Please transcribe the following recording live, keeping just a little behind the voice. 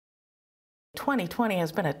2020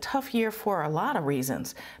 has been a tough year for a lot of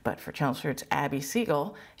reasons, but for Chelmsford's Abby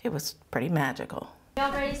Segal, it was pretty magical.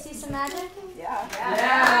 Y'all ready to see some magic? Yeah.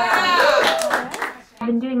 I've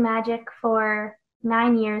been doing magic for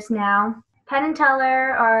 9 years now. Penn and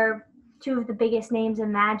Teller are two of the biggest names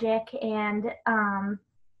in magic, and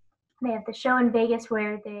they have the show in Vegas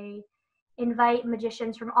where they invite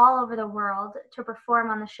magicians from all over the world to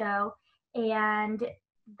perform on the show, and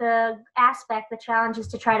the challenge is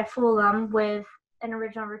to try to fool them with an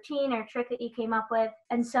original routine or trick that you came up with.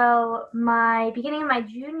 And so beginning of my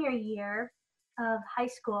junior year of high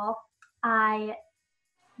school, I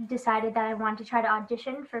decided that I wanted to try to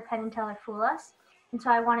audition for Penn and Teller Fool Us. And so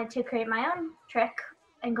I wanted to create my own trick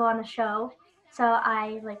and go on the show. So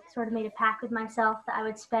I sort of made a pact with myself that I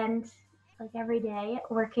would spend every day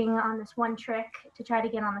working on this one trick to try to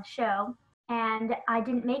get on the show. And I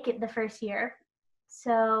didn't make it the first year.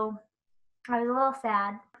 So I was a little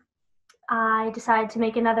sad. I decided to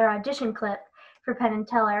make another audition clip for Penn and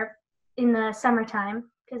Teller in the summertime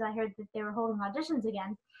because I heard that they were holding auditions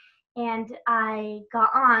again. And I got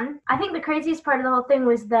on. I think the craziest part of the whole thing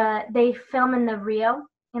was they film in the Rio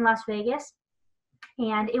in Las Vegas,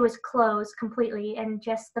 and it was closed completely, and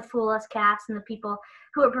just the Fool Us cast and the people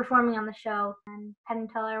who were performing on the show. And Penn and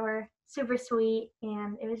Teller were super sweet,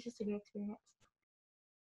 and it was just a great experience.